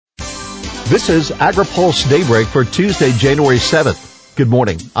This is AgriPulse Daybreak for Tuesday, January 7th. Good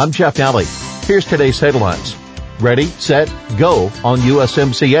morning. I'm Jeff Nally. Here's today's headlines. Ready, set, go on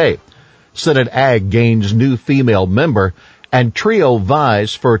USMCA. Senate Ag gains new female member and trio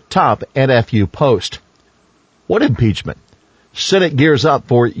vies for top NFU post. What impeachment? Senate gears up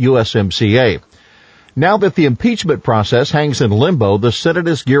for USMCA. Now that the impeachment process hangs in limbo, the Senate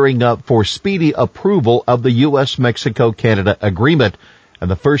is gearing up for speedy approval of the U.S.-Mexico-Canada agreement, and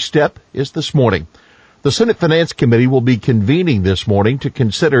the first step is this morning. The Senate Finance Committee will be convening this morning to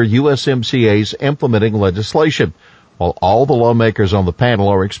consider USMCA's implementing legislation. While all the lawmakers on the panel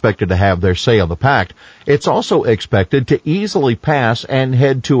are expected to have their say on the pact, it's also expected to easily pass and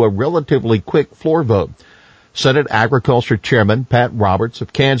head to a relatively quick floor vote. Senate Agriculture Chairman Pat Roberts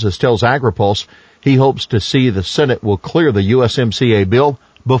of Kansas tells AgriPulse he hopes to see the Senate will clear the USMCA bill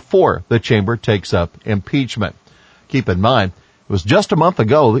before the chamber takes up impeachment. Keep in mind, it was just a month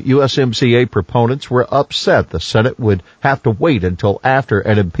ago that USMCA proponents were upset the Senate would have to wait until after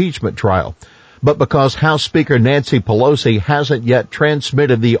an impeachment trial. But because House Speaker Nancy Pelosi hasn't yet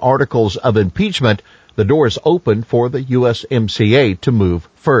transmitted the articles of impeachment, the door is open for the USMCA to move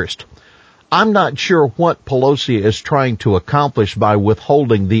first. I'm not sure what Pelosi is trying to accomplish by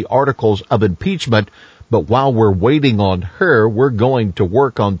withholding the articles of impeachment, but while we're waiting on her, we're going to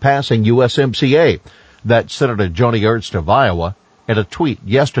work on passing USMCA. That's Senator Joni Ernst of Iowa in a tweet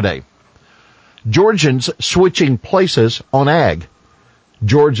yesterday. Georgians switching places on ag.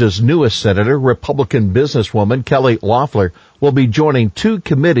 Georgia's newest senator, Republican businesswoman Kelly Loeffler, will be joining two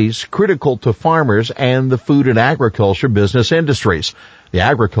committees critical to farmers and the food and agriculture business industries. The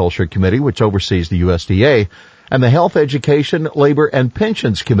Agriculture Committee, which oversees the USDA, and the Health, Education, Labor, and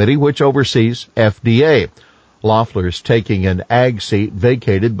Pensions Committee, which oversees FDA. Loeffler is taking an ag seat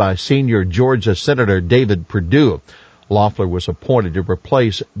vacated by senior Georgia Senator David Perdue. Loeffler was appointed to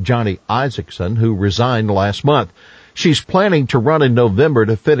replace Johnny Isakson, who resigned last month. She's planning to run in November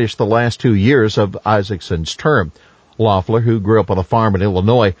to finish the last 2 years of Isakson's term. Loeffler, who grew up on a farm in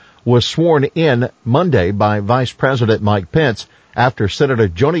Illinois, was sworn in Monday by Vice President Mike Pence after Senator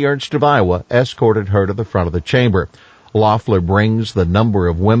Joni Ernst of Iowa escorted her to the front of the chamber. Loeffler brings the number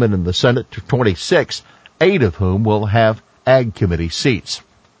of women in the Senate to 26, 8 of whom will have Ag Committee seats.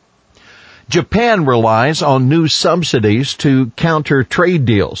 Japan relies on new subsidies to counter trade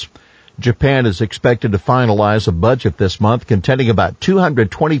deals. Japan is expected to finalize a budget this month containing about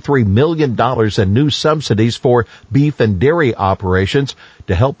 $223 million in new subsidies for beef and dairy operations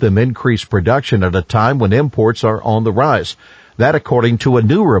to help them increase production at a time when imports are on the rise. That according to a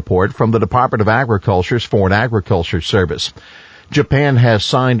new report from the Department of Agriculture's Foreign Agriculture Service. Japan has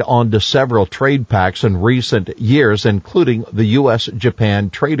signed on to several trade pacts in recent years, including the U.S.-Japan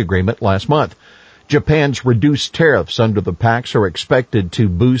trade agreement last month. Japan's reduced tariffs under the pacts are expected to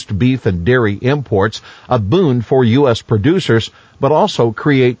boost beef and dairy imports, a boon for U.S. producers, but also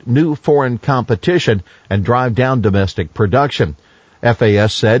create new foreign competition and drive down domestic production.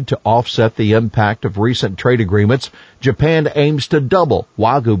 FAS said to offset the impact of recent trade agreements, Japan aims to double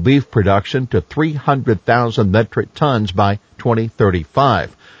Wagyu beef production to 300,000 metric tons by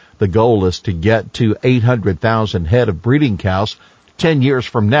 2035. The goal is to get to 800,000 head of breeding cows 10 years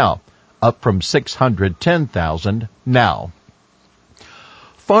from now, up from 610,000 now.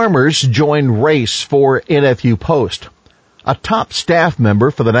 Farmers join race for NFU post. A top staff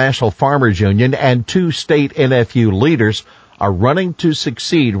member for the National Farmers Union and 2 state NFU leaders are running to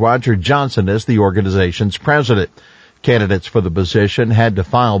succeed Roger Johnson as the organization's president. Candidates for the position had to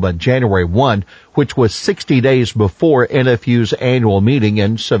file by January 1, which was 60 days before NFU's annual meeting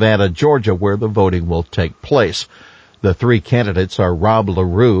in Savannah, Georgia, where the voting will take place. The 3 candidates are Rob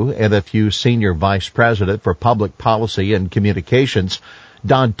LaRue, NFU Senior Vice President for Public Policy and Communications,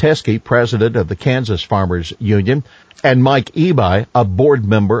 Don Teske, President of the Kansas Farmers Union, and Mike Ebi, a board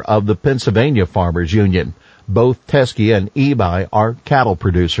member of the Pennsylvania Farmers Union. Both Teske and Ebi are cattle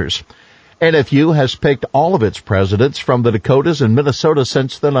producers. NFU has picked all of its presidents from the Dakotas and Minnesota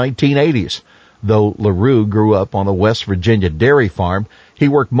since the 1980s. Though LaRue grew up on a West Virginia dairy farm, he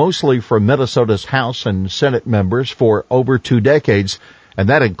worked mostly for Minnesota's House and Senate members for over 2 decades, and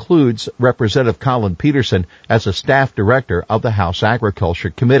that includes Representative Colin Peterson as a staff director of the House Agriculture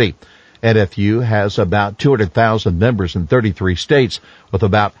Committee. NFU has about 200,000 members in 33 states, with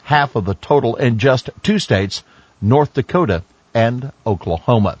about half of the total in just 2 states, North Dakota and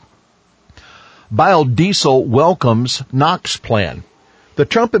Oklahoma. Biodiesel welcomes NOx plan. The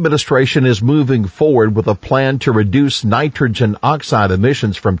Trump administration is moving forward with a plan to reduce nitrogen oxide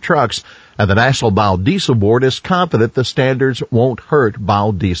emissions from trucks, and the National Biodiesel Board is confident the standards won't hurt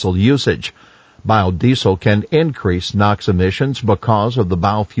biodiesel usage. Biodiesel can increase NOx emissions because of the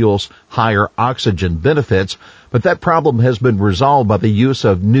biofuel's higher oxygen benefits, but that problem has been resolved by the use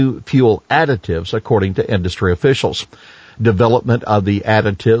of new fuel additives, according to industry officials. Development of the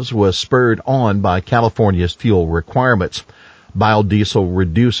additives was spurred on by California's fuel requirements. Biodiesel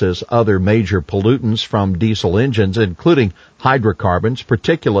reduces other major pollutants from diesel engines, including hydrocarbons,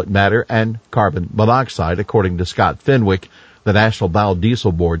 particulate matter, and carbon monoxide, according to Scott Fenwick, the National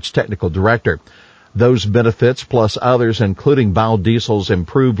Biodiesel Board's technical director. Those benefits, plus others, including biodiesel's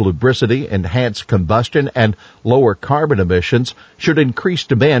improved lubricity, enhanced combustion, and lower carbon emissions, should increase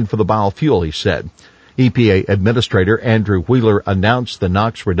demand for the biofuel, he said. EPA Administrator Andrew Wheeler announced the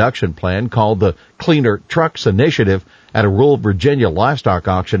NOx reduction plan called the Cleaner Trucks Initiative at a rural Virginia livestock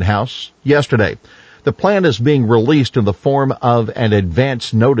auction house yesterday. The plan is being released in the form of an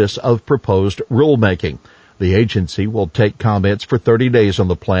advance notice of proposed rulemaking. The agency will take comments for 30 days on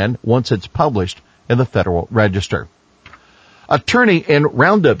the plan once it's published in the Federal Register. Attorney in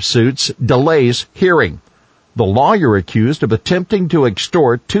Roundup suits delays hearing. The lawyer accused of attempting to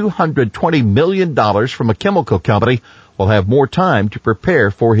extort $220 million from a chemical company will have more time to prepare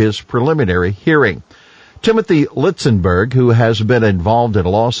for his preliminary hearing. Timothy Litzenberg, who has been involved in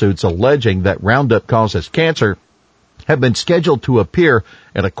lawsuits alleging that Roundup causes cancer, have been scheduled to appear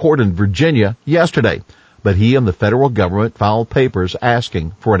at a court in Virginia yesterday, but he and the federal government filed papers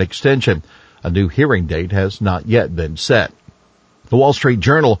asking for an extension. A new hearing date has not yet been set. The Wall Street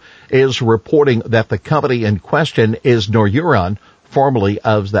Journal is reporting that the company in question is Noruron, formerly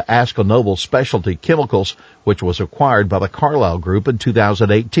of the AkzoNobel Specialty Chemicals, which was acquired by the Carlyle Group in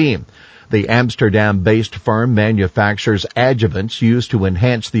 2018. The Amsterdam-based firm manufactures adjuvants used to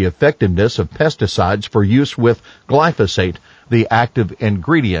enhance the effectiveness of pesticides for use with glyphosate, the active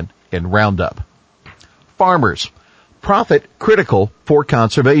ingredient in Roundup. Farmers. Profit critical for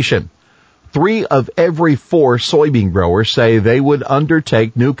conservation. 3 of every 4 soybean growers say they would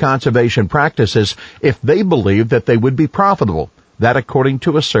undertake new conservation practices if they believed that they would be profitable. That according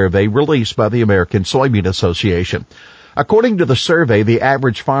to a survey released by the American Soybean Association. According to the survey, the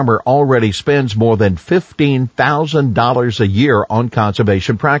average farmer already spends more than $15,000 a year on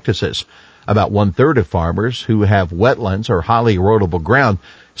conservation practices. About 1/3 of farmers who have wetlands or highly erodible ground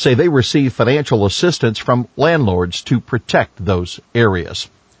say they receive financial assistance from landlords to protect those areas.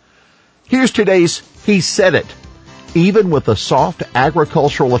 Here's today's He Said It. Even with a soft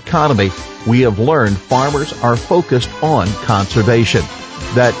agricultural economy, we have learned farmers are focused on conservation.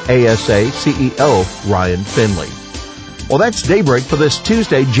 That ASA CEO Ryan Finley. Well, that's Daybreak for this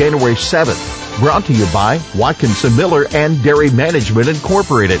Tuesday, January 7th. Brought to you by Watkinson Miller and Dairy Management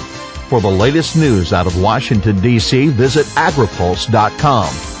Incorporated. For the latest news out of Washington, D.C., visit agripulse.com.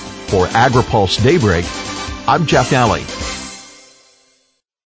 For AgriPulse Daybreak, I'm Jeff Nally.